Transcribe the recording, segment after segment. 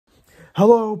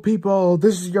Hello, people.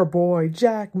 This is your boy,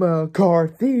 Jack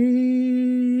McCarthy.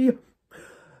 And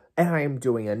I am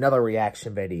doing another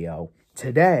reaction video.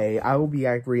 Today, I will be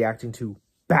reacting to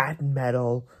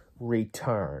BATMETAL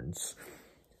Returns.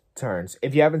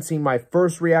 If you haven't seen my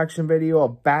first reaction video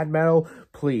of BATMETAL,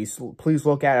 please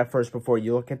look at it first before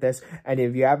you look at this. And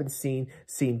if you haven't seen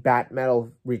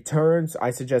BATMETAL Returns,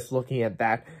 I suggest looking at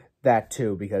that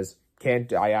too, because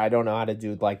I don't know how to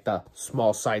do like the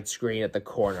small side screen at the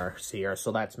corner here,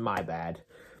 so that's my bad.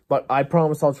 But I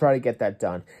promise I'll try to get that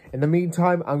done. In the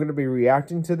meantime, I'm going to be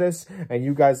reacting to this, and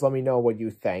you guys let me know what you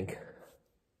think.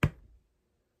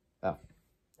 Oh,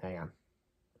 hang on.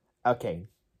 Okay,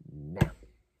 now.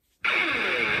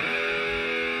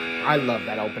 I love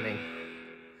that opening.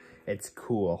 It's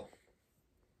cool.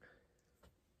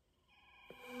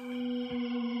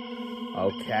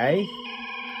 Okay.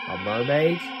 A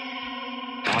mermaid.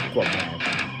 Aquaman.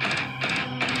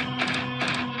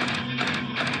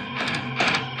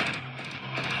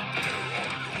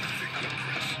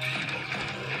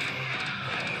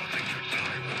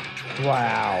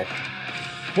 Wow.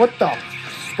 What the?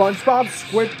 SpongeBob,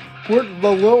 Squidward,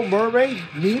 the Little Mermaid,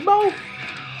 Nemo?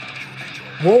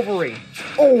 Wolverine.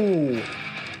 Oh!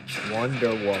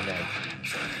 Wonder Woman.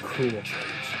 Cool.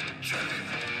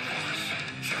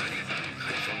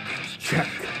 Check.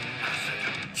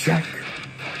 Check.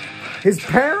 His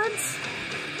parents?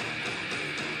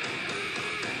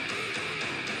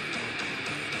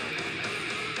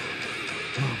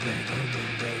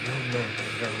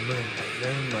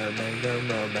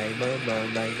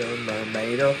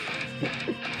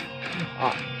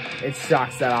 It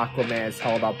shocks that Aquaman is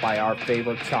held up by our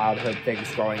favorite childhood things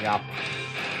growing up.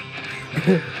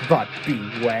 But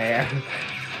beware.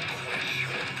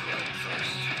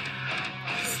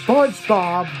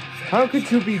 SpongeBob, how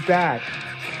could you be bad?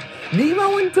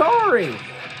 Nemo and Dory.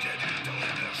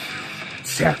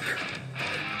 Check.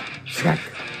 Check.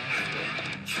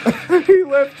 He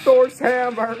left Thor's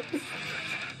hammer.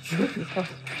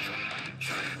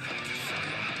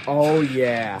 Oh,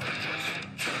 yeah.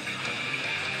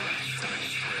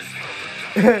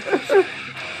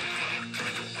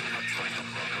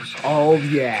 Oh,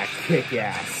 yeah. Kick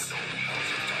ass.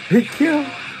 He killed.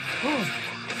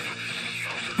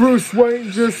 Bruce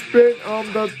Wayne just bit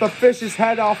the fish's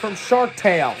head off from Shark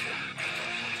Tale.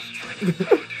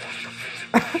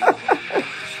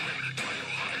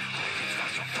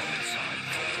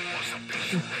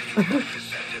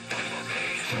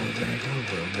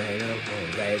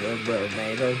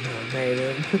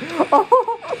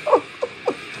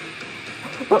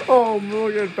 Oh,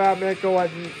 look at Batman go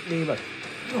at Nemo.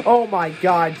 Oh my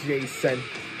God, Jason.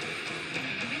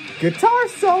 Guitar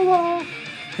solo.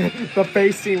 The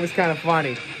face scene was kind of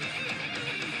funny.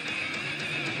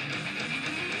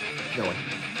 No one.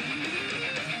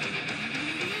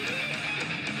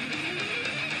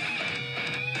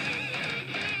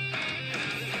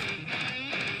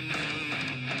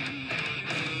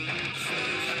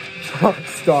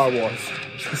 Star Wars.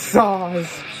 Stars.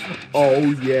 Oh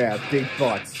yeah, big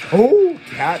butts. Oh,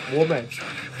 Catwoman.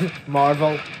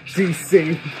 Marvel.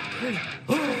 DC.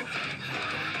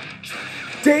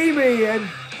 Damien.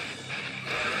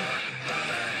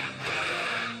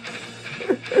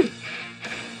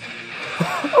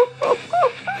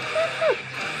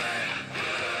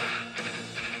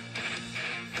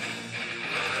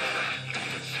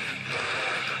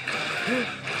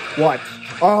 What?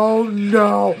 Oh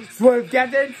no! Swift,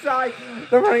 get inside!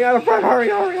 They're running out of breath! Hurry,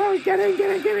 hurry, hurry! Get in,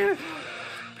 get in, get in!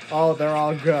 Oh, they're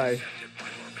all good.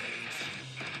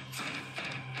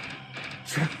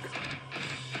 Check.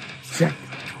 Check.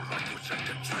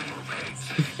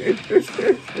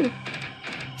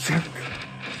 Check.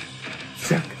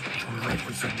 Check.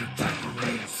 Represented by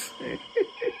race.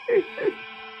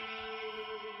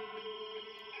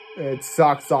 It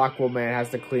sucks Aquaman has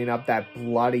to clean up that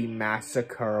bloody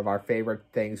massacre of our favorite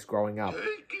things growing up.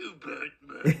 Thank you,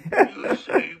 Batman. You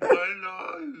saved my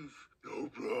life. No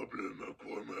problem,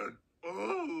 Aquaman.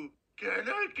 Oh, can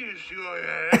I kiss your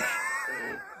ass?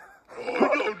 Oh, I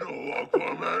don't know,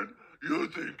 Aquaman. You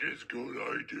think it's a good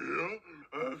idea?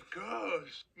 Of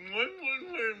course.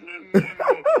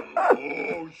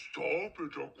 Oh, stop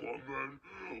it, Aquaman.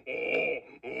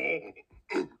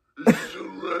 Oh. It's a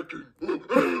wrecking.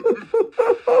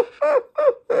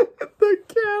 The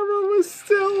camera was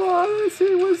still on as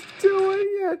he was doing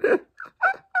it.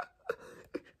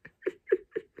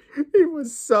 He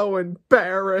was so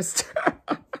embarrassed.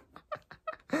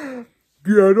 Can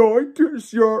I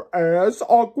kiss your ass,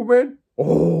 Aquaman?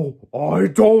 Oh, I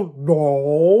don't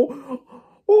know.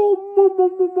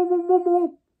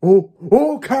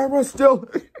 Oh, camera still.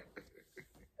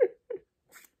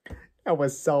 That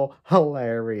was so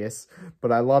hilarious.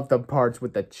 But I love the parts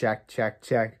with the check, check,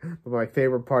 check. But my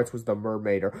favorite parts was the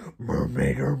mermaider.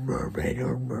 Mermaider,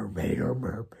 mermaider, mermaider,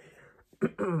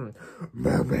 mermaider.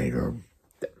 Mermaider.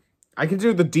 I can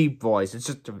do the deep voice. It's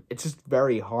just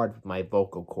very hard with my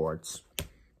vocal cords.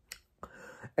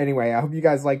 Anyway, I hope you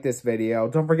guys like this video.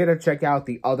 Don't forget to check out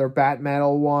the other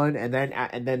BATMETAL one, and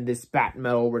then this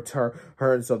BATMETAL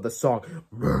returns of the song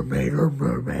Mermaider,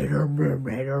 Mermaider,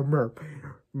 Mermaider,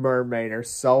 Mermaider, Mermaider.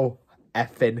 So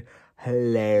effing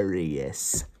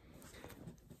hilarious.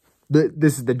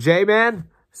 This is the J-Man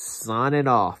signing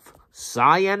off.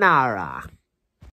 Sayonara.